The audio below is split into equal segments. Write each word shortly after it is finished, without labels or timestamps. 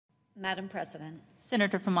Madam President.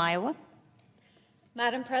 Senator from Iowa.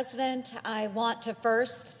 Madam President, I want to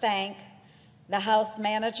first thank the House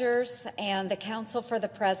managers and the Council for the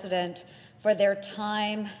President for their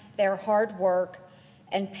time, their hard work,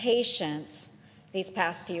 and patience these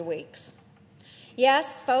past few weeks.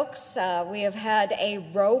 Yes, folks, we have had a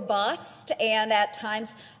robust and at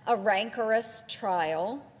times a rancorous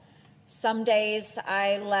trial. Some days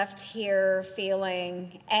I left here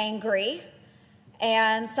feeling angry,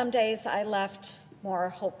 and some days I left more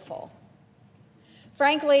hopeful.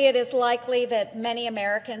 Frankly, it is likely that many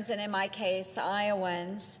Americans, and in my case,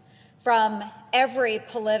 Iowans, from every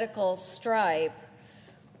political stripe,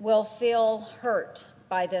 will feel hurt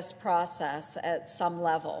by this process at some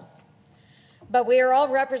level. But we are all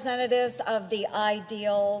representatives of the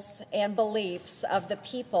ideals and beliefs of the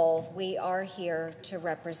people we are here to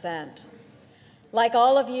represent. Like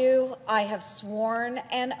all of you, I have sworn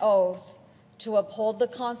an oath to uphold the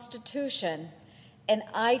Constitution, and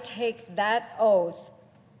I take that oath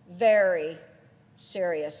very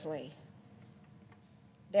seriously.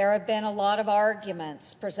 There have been a lot of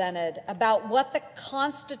arguments presented about what the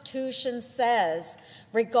Constitution says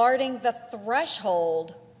regarding the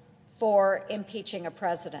threshold for impeaching a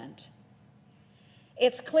president.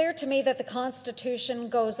 It's clear to me that the Constitution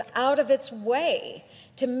goes out of its way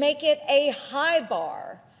to make it a high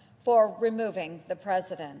bar for removing the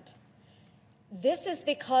president. This is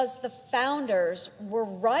because the founders were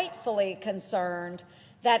rightfully concerned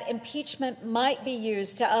that impeachment might be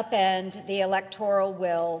used to upend the electoral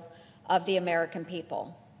will of the American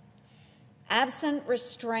people. Absent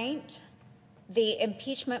restraint, the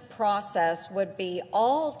impeachment process would be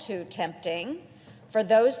all too tempting for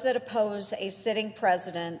those that oppose a sitting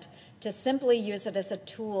president to simply use it as a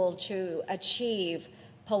tool to achieve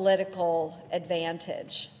political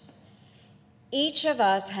advantage. Each of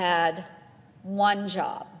us had one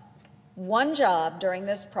job during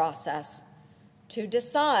this process to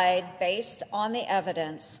decide, based on the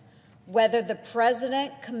evidence, whether the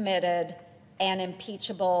president committed an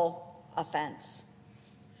impeachable offense.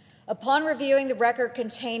 Upon reviewing the record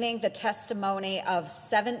containing the testimony of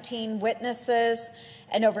 17 witnesses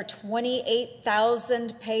and over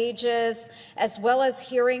 28,000 pages, as well as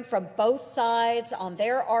hearing from both sides on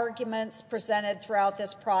their arguments presented throughout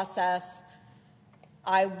this process,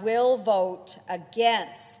 I will vote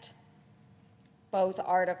against both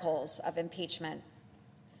articles of impeachment.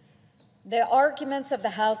 The arguments of the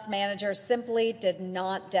House manager simply did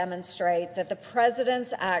not demonstrate that the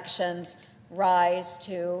president's actions rise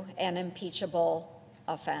to an impeachable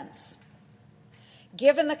offense.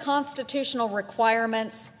 Given the constitutional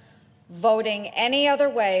requirements, voting any other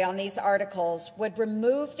way on these articles would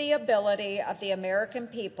remove the ability of the American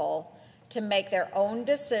people to make their own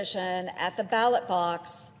decision at the ballot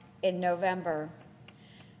box in November.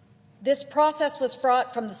 This process was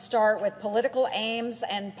fraught from the start with political aims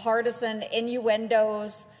and partisan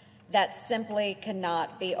innuendos that simply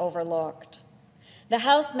cannot be overlooked. The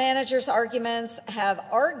House manager's arguments have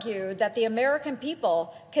argued that the American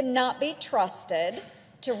people cannot be trusted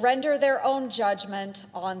to render their own judgment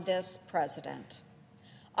on this president.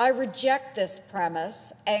 I reject this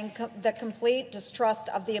premise and the complete distrust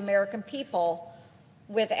of the American people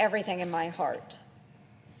with everything in my heart.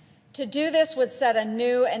 To do this would set a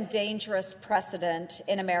new and dangerous precedent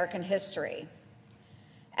in American history.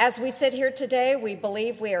 As we sit here today, we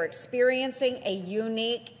believe we are experiencing a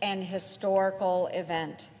unique and historical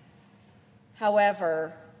event.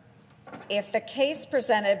 However, if the case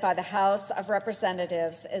presented by the House of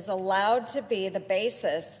Representatives is allowed to be the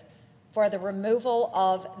basis for the removal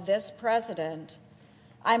of this president,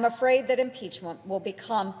 I'm afraid that impeachment will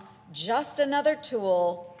become just another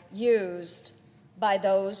tool used by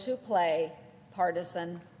those who play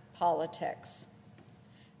partisan politics.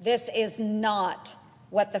 This is not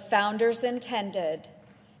what the founders intended,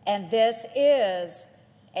 and this is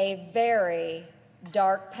a very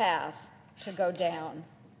dark path to go down.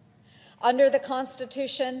 Under the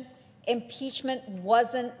Constitution, impeachment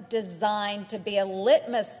wasn't designed to be a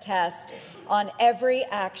litmus test on every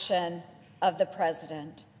action of the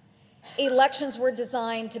president. Elections were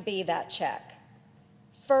designed to be that check.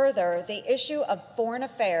 Further, the issue of foreign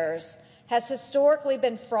affairs has historically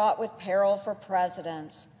been fraught with peril for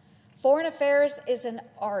presidents. Foreign affairs is an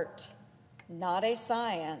art, not a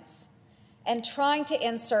science, and trying to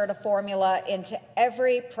insert a formula into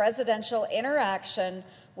every presidential interaction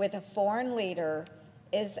with a foreign leader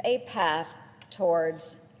is a path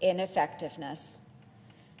towards ineffectiveness.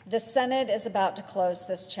 The Senate is about to close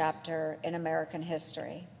this chapter in American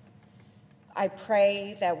history. I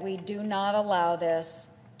pray that we do not allow this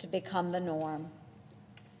to become the norm.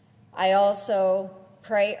 I also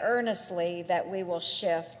pray earnestly that we will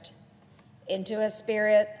shift into a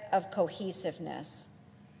spirit of cohesiveness,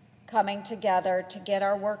 coming together to get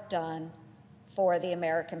our work done for the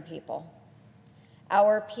American people.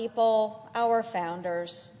 Our people, our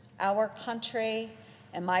founders, our country,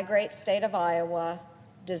 and my great state of Iowa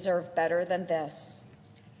deserve better than this.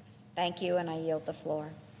 Thank you, and I yield the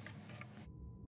floor.